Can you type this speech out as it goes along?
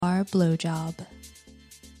Bar Blowjob.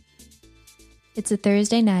 It's a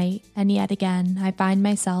Thursday night, and yet again I find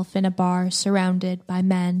myself in a bar surrounded by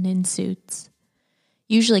men in suits.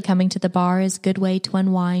 Usually coming to the bar is a good way to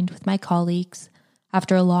unwind with my colleagues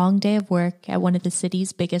after a long day of work at one of the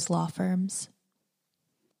city's biggest law firms.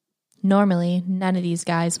 Normally, none of these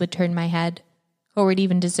guys would turn my head, or would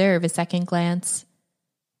even deserve a second glance.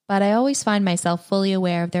 But I always find myself fully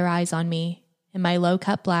aware of their eyes on me in my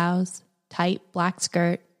low-cut blouse, tight black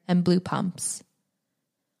skirt, and blue pumps.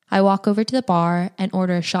 I walk over to the bar and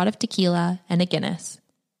order a shot of tequila and a Guinness.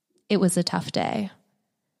 It was a tough day.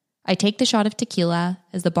 I take the shot of tequila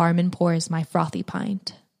as the barman pours my frothy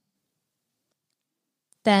pint.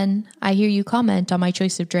 Then I hear you comment on my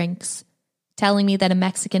choice of drinks, telling me that a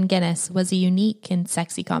Mexican Guinness was a unique and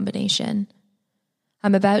sexy combination.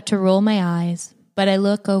 I'm about to roll my eyes, but I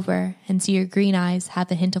look over and see your green eyes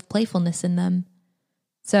have a hint of playfulness in them.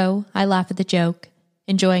 So I laugh at the joke,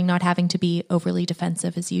 enjoying not having to be overly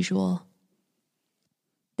defensive as usual.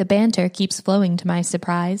 The banter keeps flowing to my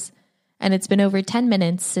surprise, and it's been over 10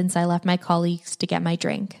 minutes since I left my colleagues to get my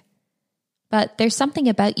drink. But there's something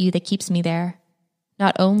about you that keeps me there.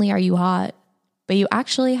 Not only are you hot, but you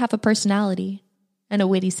actually have a personality and a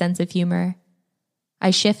witty sense of humor.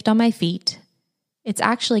 I shift on my feet. It's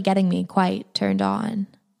actually getting me quite turned on.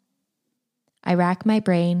 I rack my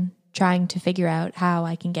brain, trying to figure out how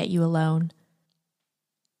I can get you alone.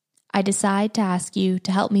 I decide to ask you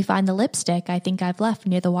to help me find the lipstick I think I've left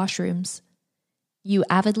near the washrooms. You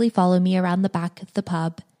avidly follow me around the back of the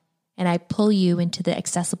pub, and I pull you into the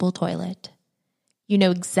accessible toilet. You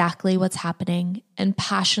know exactly what's happening and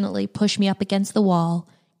passionately push me up against the wall,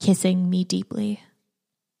 kissing me deeply.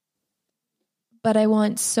 But I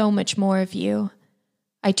want so much more of you.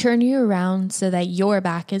 I turn you around so that your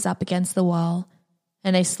back is up against the wall,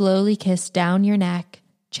 and I slowly kiss down your neck,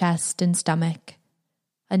 chest, and stomach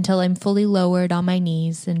until I'm fully lowered on my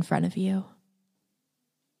knees in front of you.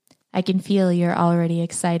 I can feel you're already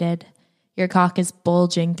excited. Your cock is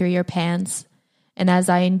bulging through your pants, and as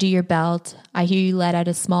I undo your belt, I hear you let out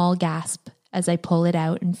a small gasp as I pull it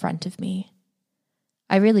out in front of me.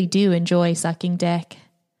 I really do enjoy sucking dick.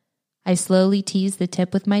 I slowly tease the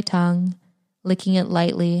tip with my tongue, licking it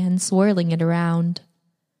lightly and swirling it around.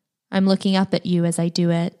 I'm looking up at you as I do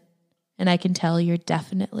it, and I can tell you're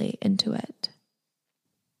definitely into it.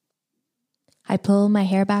 I pull my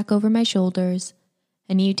hair back over my shoulders,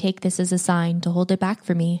 and you take this as a sign to hold it back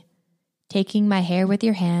for me, taking my hair with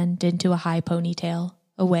your hand into a high ponytail,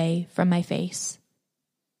 away from my face.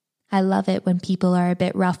 I love it when people are a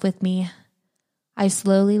bit rough with me. I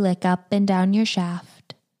slowly lick up and down your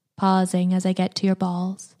shaft, pausing as I get to your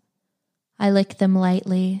balls. I lick them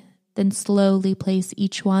lightly, then slowly place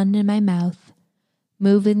each one in my mouth,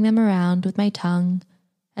 moving them around with my tongue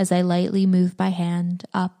as I lightly move my hand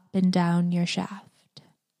up and down your shaft.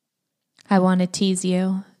 I want to tease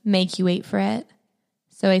you, make you wait for it.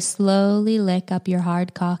 So I slowly lick up your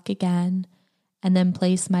hard cock again, and then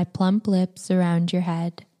place my plump lips around your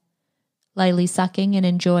head, lightly sucking and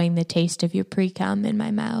enjoying the taste of your pre-cum in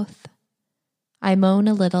my mouth. I moan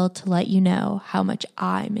a little to let you know how much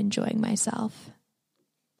I'm enjoying myself.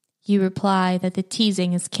 You reply that the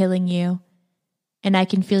teasing is killing you, and I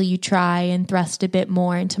can feel you try and thrust a bit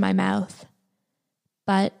more into my mouth.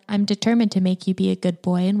 But I'm determined to make you be a good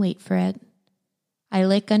boy and wait for it. I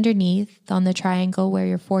lick underneath on the triangle where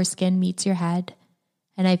your foreskin meets your head,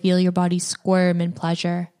 and I feel your body squirm in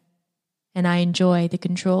pleasure, and I enjoy the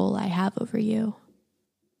control I have over you.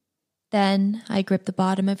 Then I grip the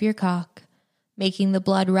bottom of your cock, making the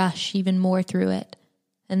blood rush even more through it,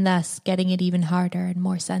 and thus getting it even harder and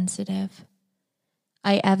more sensitive.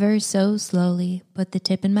 I ever so slowly put the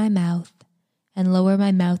tip in my mouth and lower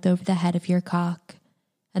my mouth over the head of your cock,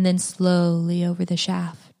 and then slowly over the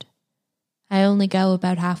shaft. I only go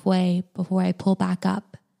about halfway before I pull back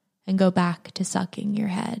up and go back to sucking your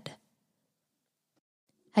head.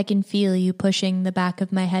 I can feel you pushing the back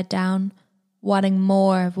of my head down, wanting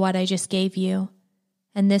more of what I just gave you,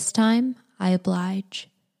 and this time I oblige.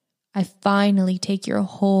 I finally take your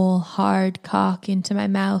whole hard cock into my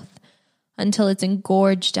mouth until it's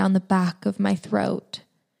engorged down the back of my throat.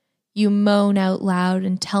 You moan out loud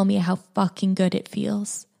and tell me how fucking good it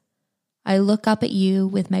feels. I look up at you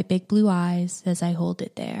with my big blue eyes as I hold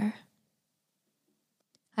it there.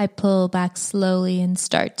 I pull back slowly and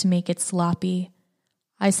start to make it sloppy.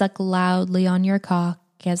 I suck loudly on your cock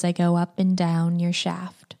as I go up and down your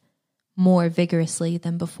shaft, more vigorously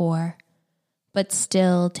than before, but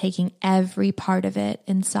still taking every part of it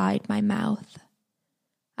inside my mouth.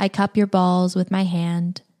 I cup your balls with my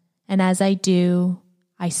hand, and as I do,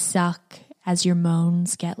 I suck as your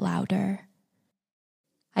moans get louder.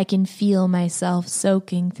 I can feel myself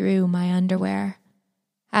soaking through my underwear.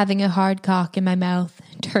 Having a hard cock in my mouth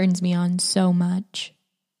turns me on so much.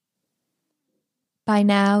 By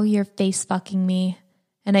now, you're face fucking me,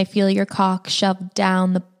 and I feel your cock shoved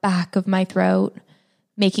down the back of my throat,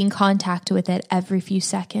 making contact with it every few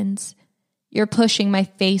seconds. You're pushing my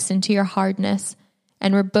face into your hardness,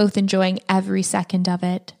 and we're both enjoying every second of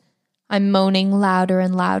it. I'm moaning louder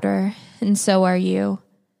and louder, and so are you.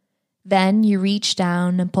 Then you reach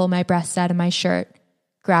down and pull my breasts out of my shirt,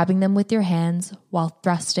 grabbing them with your hands while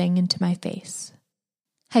thrusting into my face.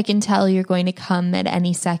 I can tell you're going to come at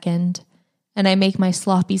any second, and I make my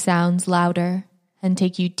sloppy sounds louder and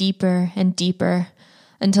take you deeper and deeper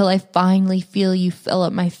until I finally feel you fill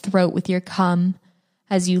up my throat with your cum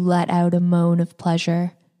as you let out a moan of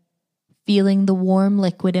pleasure. Feeling the warm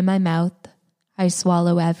liquid in my mouth, I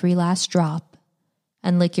swallow every last drop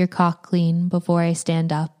and lick your cock clean before I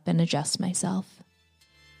stand up and adjust myself.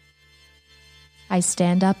 I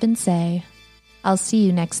stand up and say, "I'll see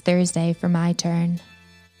you next Thursday for my turn."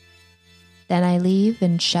 Then I leave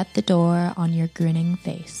and shut the door on your grinning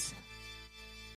face.